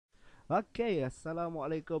Okay,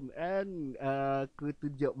 Assalamualaikum. And aku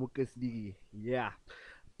tunjuk muka sendiri. Ya, yeah.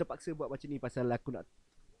 Terpaksa buat macam ni pasal aku nak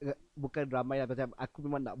bukan ramai lah, macam aku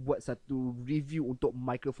memang nak buat satu review untuk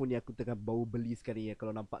mikrofon yang aku tengah baru beli sekarang ya.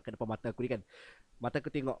 Kalau nampak kat depan mata aku ni kan, mata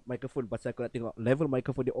aku tengok mikrofon pasal aku nak tengok level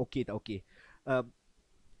mikrofon dia okey tak okey. uh,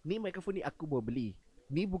 Ni mikrofon ni aku baru beli.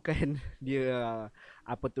 Ni bukan dia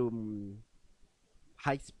apa tu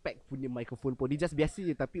high spec punya mikrofon pun. Dia just biasa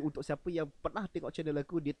je, tapi untuk siapa yang pernah tengok channel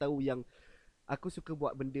aku, dia tahu yang aku suka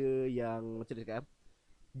buat benda yang macam mana cakap,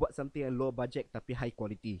 buat something yang low budget tapi high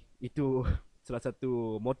quality. Itu salah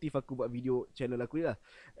satu motif aku buat video channel aku ni lah.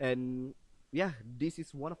 And yeah, this is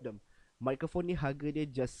one of them. Mikrofon ni harga dia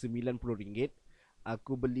just RM90.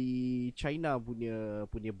 Aku beli China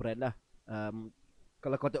punya brand lah.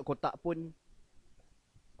 Kalau kotak-kotak pun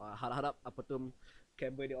harap-harap apa tu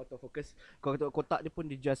kamera dia autofocus. Kalau tengok kotak dia pun,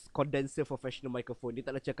 dia just condenser professional microphone. Dia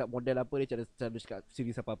tak ada cakap model apa, dia tak ada cakap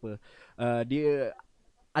series apa-apa. Dia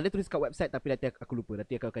ada tulis kat website tapi nanti aku lupa.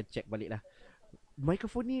 Nanti aku akan check balik lah.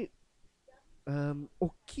 Mikrofon ni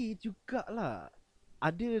okey jugalah.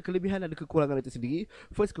 Ada kelebihan, ada kekurangan itu sendiri.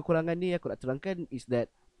 First, kekurangan ni aku nak terangkan is that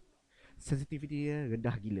sensitivity dia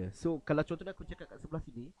rendah gila. So kalau contohnya aku cakap kat sebelah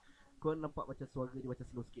sini, kau nampak macam suara dia macam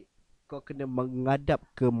slow sikit. Kau kena menghadap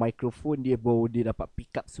ke mikrofon dia, baru dia dapat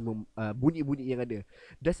pick up semua bunyi-bunyi yang ada.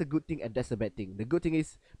 That's a good thing and that's a bad thing. The good thing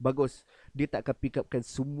is, bagus, dia tak akan pick upkan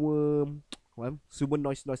semua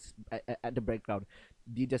noise at the background.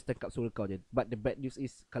 Dia just tangkap suara kau je. But the bad news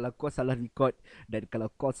is, kalau kau salah record dan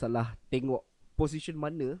kalau kau salah tengok position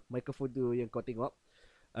mana mikrofon tu yang kau tengok,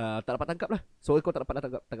 tak dapat tangkap lah. Suara kau tak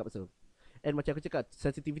dapat tangkap betul. And macam aku cakap,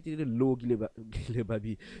 sensitivity dia low gila, gila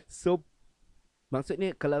babi. So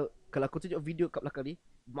maksudnya, kalau aku tunjuk video kat belakang ni,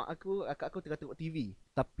 akak aku tengah tengok TV,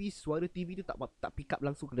 tapi suara TV tu tak pick up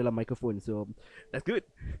langsung ke dalam mikrofon. So that's good.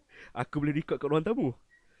 Aku boleh record kat ruang tamu.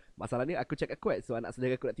 Masalahnya aku cakap kuat, so anak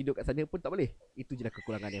saudara aku nak tidur kat sana pun tak boleh. Itu je lah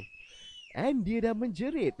kekurangannya. And dia dah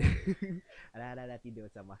menjerit. Dah tidur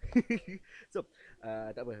sama. So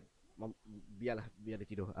tak apa, biar dia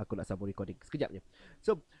tidur. Aku nak sambung recording sekejap je.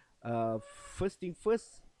 So first thing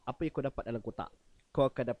first, apa yang kau dapat dalam kotak?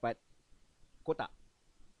 Kau akan dapat kotak,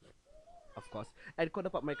 of course. And kau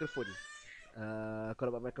dapat mikrofon.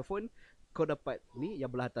 Kau dapat ni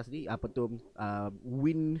yang belah atas ni, apa tu,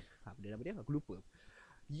 wind, apa dia nama dia, aku lupa.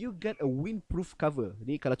 You get a windproof cover.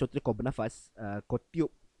 Ni kalau contohnya kau bernafas, kau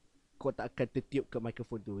tiup, kau tak akan tertiup ke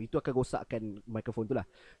mikrofon tu. Itu akan rosakkan mikrofon tu lah.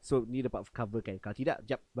 So ni dapat cover kan. Kalau tidak,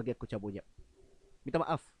 jap, bagi aku cabut jap. Minta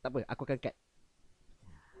maaf, tak apa, aku akan cut.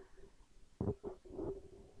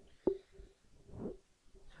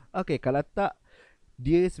 Okay, kalau tak,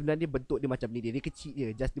 dia sebenarnya bentuk dia macam ni. Dia kecil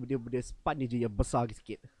je, just dia span je yang besar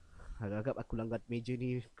sikit. Agak-agak aku langgar meja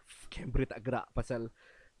ni, kamera tak gerak pasal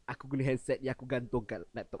aku guna handset yang aku gantung kat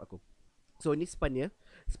laptop aku. So ni span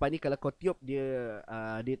ni kalau kau tiup dia,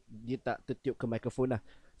 dia tak tertiup ke mikrofon lah.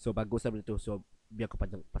 So bagus lah benda tu. So biar aku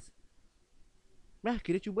panjang pas. Nah,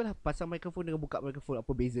 kita cubalah pasang mikrofon dengan buka mikrofon,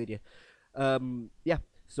 apa beza dia. Yeah.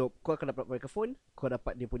 So kau akan dapat mikrofon, kau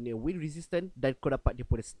dapat dia punya wind resistant, dan kau dapat dia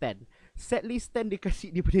punya stand. Sadly, stand dia kasih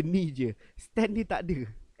dia punya ni je. Stand dia tak ada.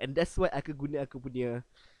 And that's why aku guna aku punya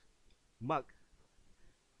mug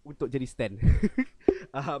untuk jadi stand.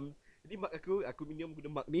 Ini mug aku minum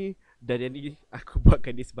guna mug ni, dan yang ni aku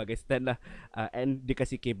buatkan dia sebagai stand lah. And dia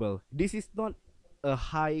kasih kabel. This is not a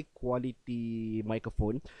high quality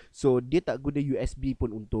microphone, so dia tak guna USB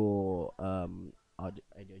pun untuk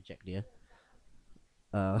audio jack dia.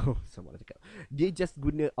 Sama lah cakap. Dia just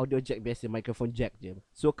guna audio jack biasa, microphone jack je.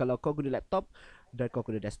 So kalau kau guna laptop dan kau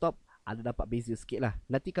guna desktop, ada dapat beza sikit lah.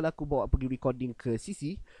 Nanti kalau aku bawa pergi recording ke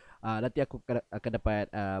CC, nanti aku akan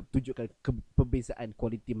dapat tunjukkan perbezaan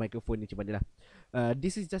quality microphone ni macam mana lah.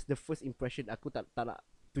 This is just the first impression. Aku tak nak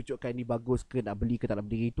tunjukkan ni bagus ke, nak beli ke tak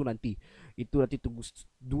nak beli. Itu nanti tunggu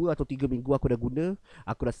 2 atau 3 minggu aku dah guna,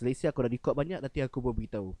 aku dah selesai, aku dah record banyak, nanti aku baru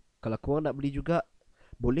beritahu. Kalau korang nak beli juga,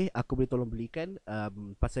 boleh, aku boleh tolong belikan.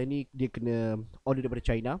 Pasal ni dia kena order daripada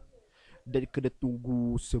China, dan kena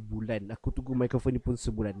tunggu sebulan. Aku tunggu mikrofon ni pun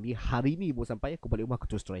sebulan. Ni hari ni baru sampai, aku balik rumah aku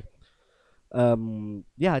terus try.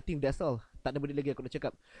 Yeah, I think that's all. Tak ada benda lagi aku nak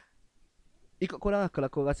cakap. Ikut korang lah. Kalau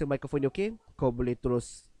kau rasa mikrofon ni okay, kau boleh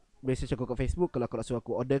terus message aku kat Facebook. Kalau kau nak suruh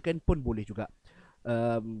aku orderkan pun boleh juga.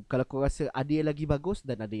 Kalau kau rasa ada yang lagi bagus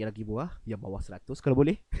dan ada yang lagi murah, yang bawah 100 kalau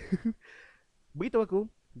boleh, beritahu aku,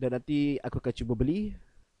 dan nanti aku akan cuba beli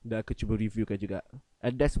dan aku cuba reviewkan juga.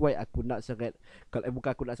 And that's why aku nak sangat, bukan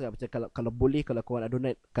aku nak sangat, macam kalau boleh, kalau korang nak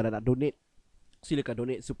donate, kalau nak donate, silakan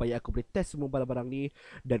donate supaya aku boleh test semua barang-barang ni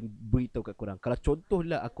dan beritahu kat korang. Kalau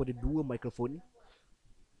contohlah aku ada dua mikrofon,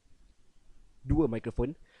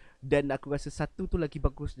 Dan aku rasa satu tu lagi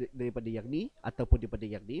bagus daripada yang ni ataupun daripada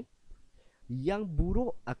yang ni. Yang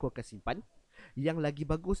buruk aku akan simpan. Yang lagi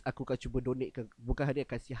bagus aku akan cuba donate ke, bukan hanya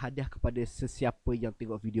kasih hadiah kepada sesiapa yang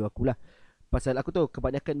tengok video aku lah. Pasal aku tahu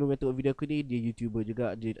kebanyakan orang yang tengok video aku ni dia YouTuber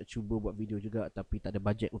juga, dia nak cuba buat video juga tapi tak ada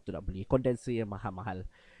budget untuk nak beli condenser yang mahal-mahal.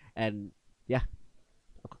 And yeah,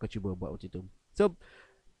 aku akan cuba buat macam tu. So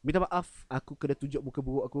minta maaf aku kena tunjuk muka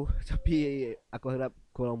buruk aku tapi aku harap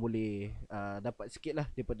korang boleh dapat sikit lah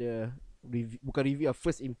daripada review, bukan review lah,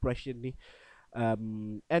 first impression ni.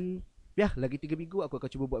 And lagi 3 minggu aku akan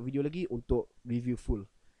cuba buat video lagi untuk review full.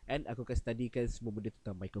 And aku akan studykan semua benda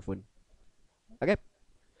tentang mikrofon. Okay.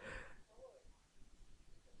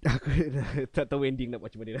 Aku tak tahu ending nak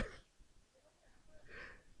macam mana dah.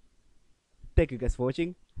 Thank you guys for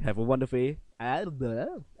watching. Have a wonderful day. Have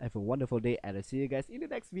a wonderful day. And I'll see you guys in the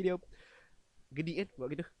next video. Gedi kan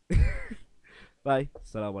buat gitu. Bye.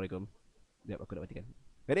 Assalamualaikum. Sekejap aku nak matikan.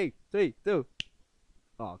 Ready? 3, 2.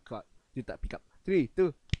 Oh god. Dia tak pick up. 3,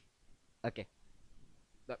 2. Okay.